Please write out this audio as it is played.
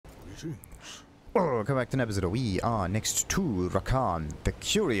Greetings. Welcome back to an episode. We are next to Rakhaan, the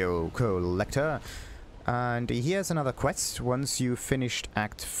curio collector. And he has another quest once you finished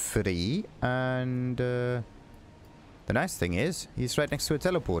Act 3. And the nice thing is, he's right next to a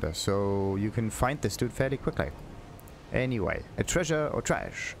teleporter, so you can find this dude fairly quickly. Anyway, a treasure or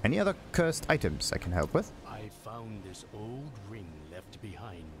trash? Any other cursed items I can help with? I found this old ring left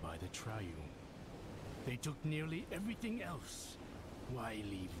behind by the Triune. They took nearly everything else. Why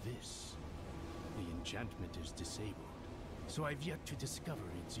leave this? The enchantment is disabled, so I've yet to discover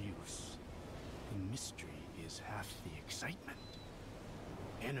its use. The mystery is half the excitement.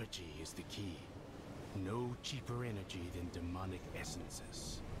 Energy is the key. No cheaper energy than demonic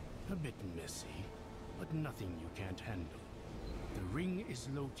essences. A bit messy, but nothing you can't handle. The ring is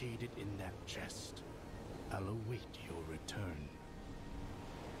located in that chest. I'll await your return.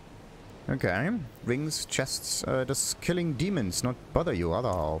 Okay. Rings, chests. Does killing demons not bother you at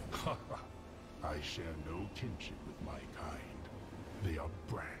all? I share no kinship with my kind. They are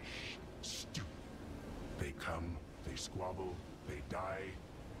brash, stupid. They come, they squabble, they die.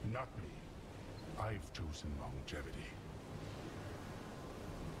 Not me. I've chosen longevity.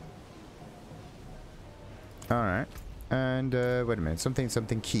 Alright. And, wait a minute.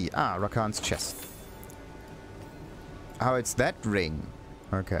 Something key. Ah, Rakhan's chest. Oh, it's that ring.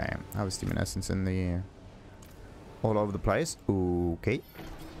 Okay. How is demon essence in the... all over the place? Okay.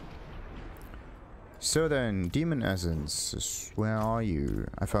 So then, demon essence. Where are you?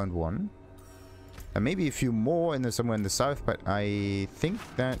 I found one. And maybe a few more in somewhere in the south, but I think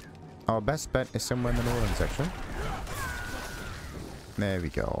that our best bet is somewhere in the northern section. There we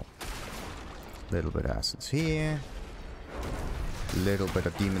go. Little bit of essence here. Little bit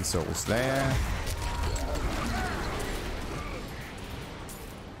of demon souls there.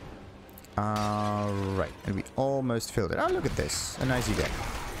 Alright, and we almost filled it. Oh, look at this. A nice get.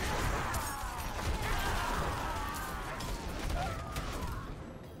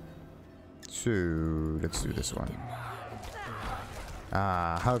 So, let's do this one.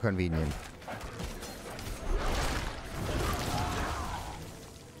 Ah, how convenient.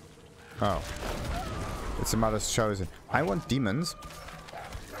 Oh. It's the Mother's Chosen. I want demons.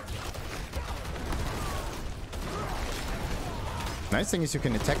 Nice thing is you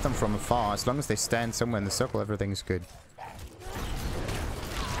can attack them from afar. As long as they stand somewhere in the circle, everything's good.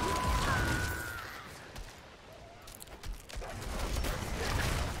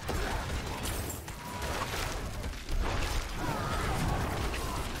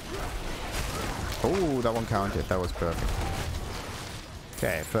 Oh, that one counted. That was perfect.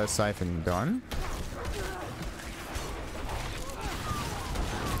 Okay, first Syphon done.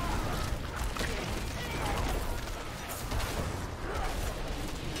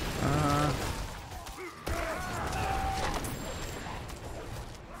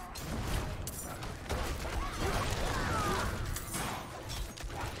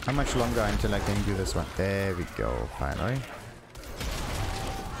 How much longer until I can do this one? There we go, finally.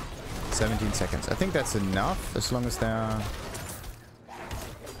 17 seconds. I think that's enough, as long as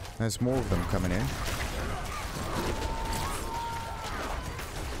there's more of them coming in.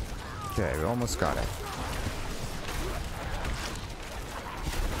 Okay, we almost got it.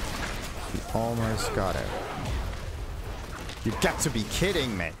 We almost got it. You've got to be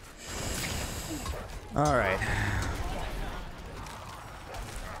kidding me. Alright.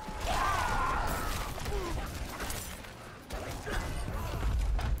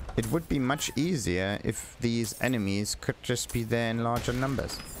 It would be much easier if these enemies could just be there in larger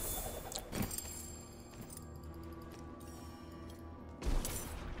numbers.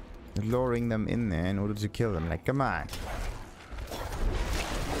 Luring them in there in order to kill them. Like, come on.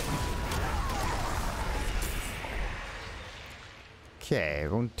 Okay,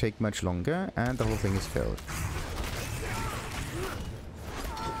 it won't take much longer, and the whole thing is filled.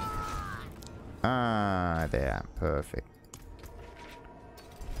 Ah, there. Perfect.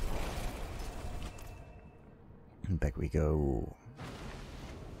 Back we go.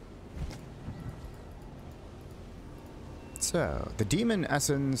 So, the demon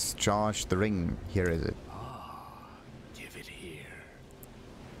essence charged the ring. Here is it. Ah, give it here.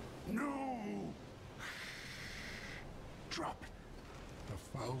 No! Drop it.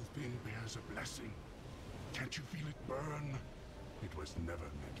 The foul thing bears a blessing. Can't you feel it burn? It was never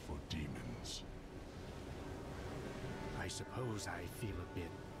meant for demons. I suppose I feel a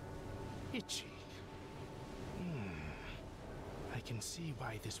bit itchy. I can see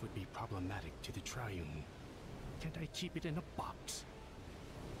why this would be problematic to the Triune. Can't I keep it in a box?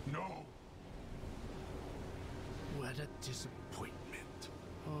 No! What a disappointment.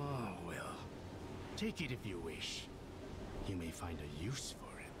 Oh, well. Take it if you wish. You may find a use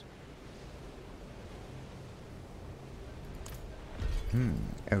for it.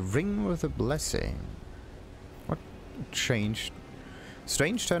 A ring with a blessing. What changed?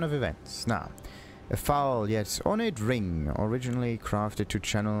 Strange turn of events. Now, a foul yet ornate ring, originally crafted to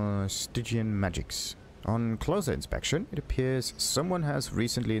channel Stygian magics. On closer inspection, it appears someone has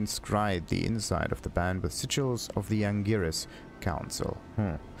recently inscribed the inside of the band with sigils of the Anguirus Council.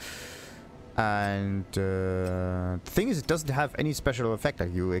 And the thing is, it doesn't have any special effect.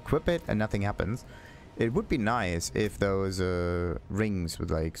 Like, you equip it and nothing happens. It would be nice if those rings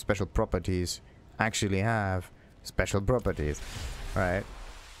with like special properties actually have special properties, right?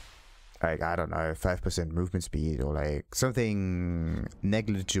 Like, I don't know, 5% movement speed or like something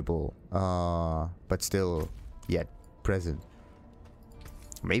negligible, but still yet present.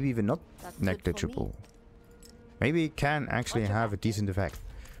 Maybe even not negligible. Maybe it can actually have a decent effect.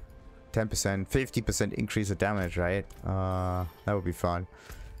 10%, 50% increase of damage, right? That would be fun.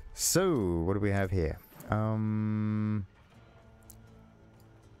 So, what do we have here?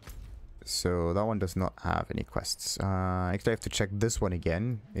 So that one does not have any quests. Actually, I have to check this one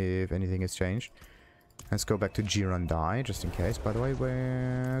again if anything has changed. Let's go back to Girondai just in case. By the way,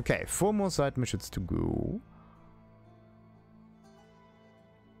 okay, 4 more side missions to go.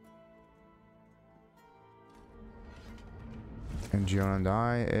 And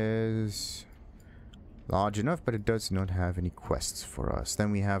Girondai is large enough, but it does not have any quests for us.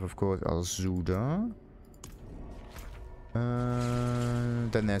 Then we have, of course, Alzuda.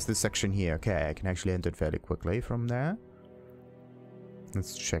 Then there's this section here. Okay, I can actually enter it fairly quickly from there.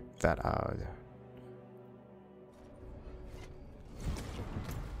 Let's check that out.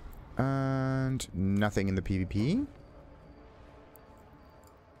 And nothing in the PvP.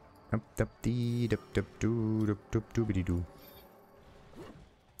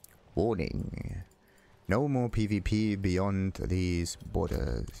 Warning. No more PvP beyond these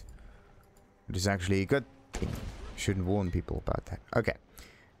borders. It is actually a good thing. Shouldn't warn people about that. Okay.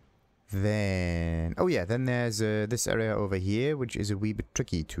 Then... oh yeah, then there's this area over here, which is a wee bit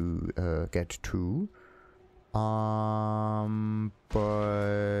tricky to get to. But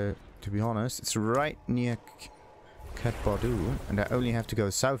to be honest, it's right near Cat Bardou, and I only have to go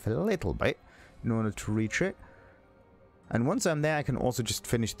south a little bit in order to reach it. And once I'm there, I can also just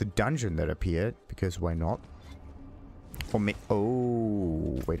finish the dungeon that appeared, because why not? Or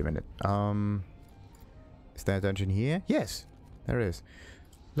oh, wait a minute. Is there a dungeon here? Yes, there is.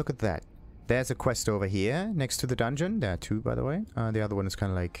 Look at that. There's a quest over here next to the dungeon. There are 2, by the way. The other one is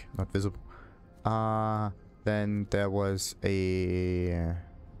kind of like not visible. Then there was a...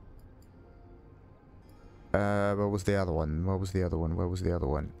 what was the other one? What was the other one? Where was the other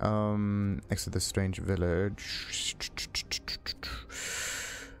one? Next to the strange village.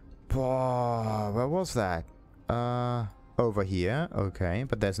 Where was that? Over here. Okay,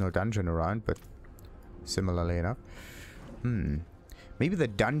 but there's no dungeon around, but similarly enough. Maybe the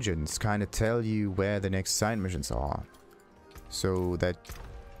dungeons kind of tell you where the next side missions are. So that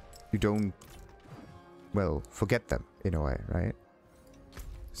you don't, well, forget them in a way, right?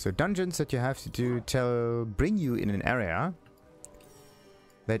 So dungeons that you have to do bring you in an area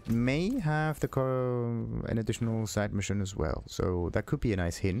that may have an additional side mission as well. So that could be a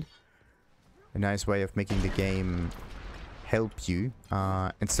nice hint. A nice way of making the game help you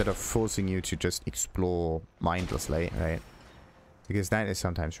instead of forcing you to just explore mindlessly, right? Because that is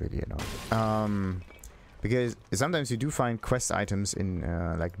sometimes really annoying. Because sometimes you do find quest items in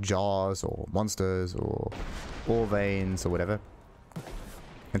like jars or monsters or ore veins or whatever.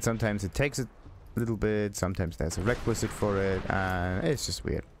 And sometimes it takes a little bit, sometimes there's a requisite for it, and it's just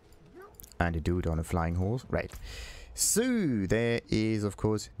weird. And a dude on a flying horse. Right. So, there is, of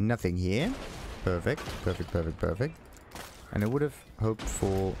course, nothing here. Perfect, perfect, perfect, perfect. And I would have hoped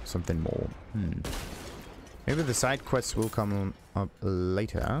for something more. Maybe the side quests will come up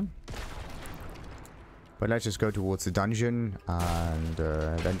later. But let's just go towards the dungeon, and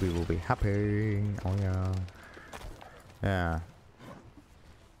then we will be happy. Oh, yeah. Yeah.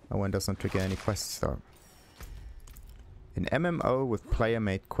 That one does not trigger any quests though. An MMO with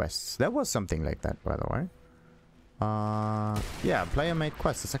player-made quests. There was something like that, by the way. Yeah, player-made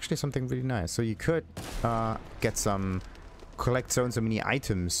quests. It's actually something really nice. So you could get some, collect so and so many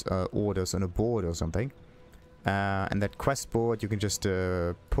items, orders on a board or something. And that quest board, you can just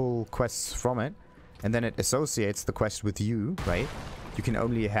pull quests from it. And then it associates the quest with you, right? You can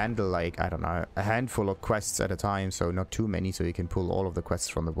only handle, like, I don't know, a handful of quests at a time, so not too many, so you can pull all of the quests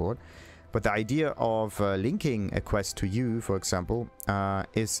from the board. But the idea of linking a quest to you, for example,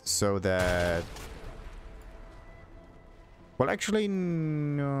 is so that... well, actually,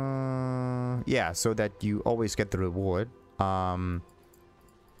 yeah, so that you always get the reward.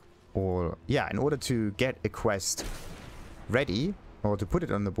 Or, yeah, in order to get a quest ready, or to put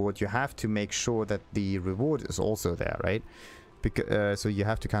it on the board, you have to make sure that the reward is also there, right? Because so you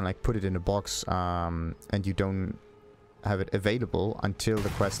have to kind of like put it in a box, and you don't have it available until the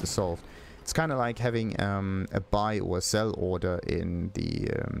quest is solved. It's kind of like having a buy or a sell order in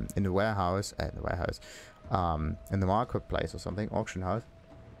the warehouse, in the marketplace or something, auction house.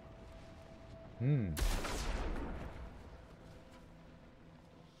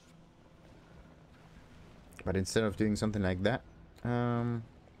 But instead of doing something like that,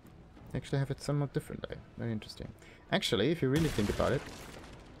 actually have it somewhat differently. Very interesting. Actually, if you really think about it,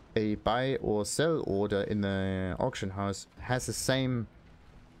 a buy or sell order in the auction house has the same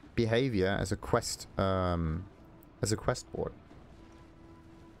behavior as a quest board.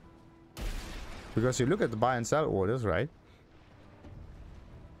 Because you look at the buy and sell orders, right?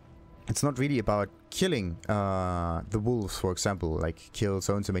 It's not really about killing the wolves, for example, like kill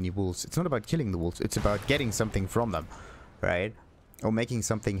so and so many wolves. It's not about killing the wolves. It's about getting something from them, right? Or making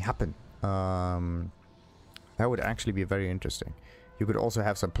something happen. That would actually be very interesting. You could also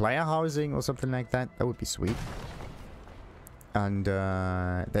have some player housing or something like that. That would be sweet. And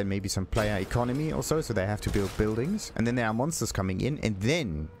then maybe some player economy also, so they have to build buildings. And then there are monsters coming in, and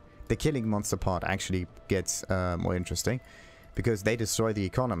then the killing monster part actually gets more interesting. Because they destroy the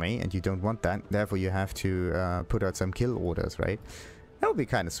economy, and you don't want that. Therefore, you have to put out some kill orders, right? That would be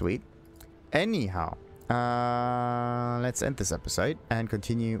kind of sweet. Anyhow, let's end this episode and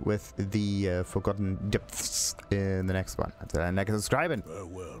continue with the Forgotten Depths in the next one. Until then, like and subscribe, and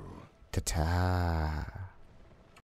Farewell. ta-ta.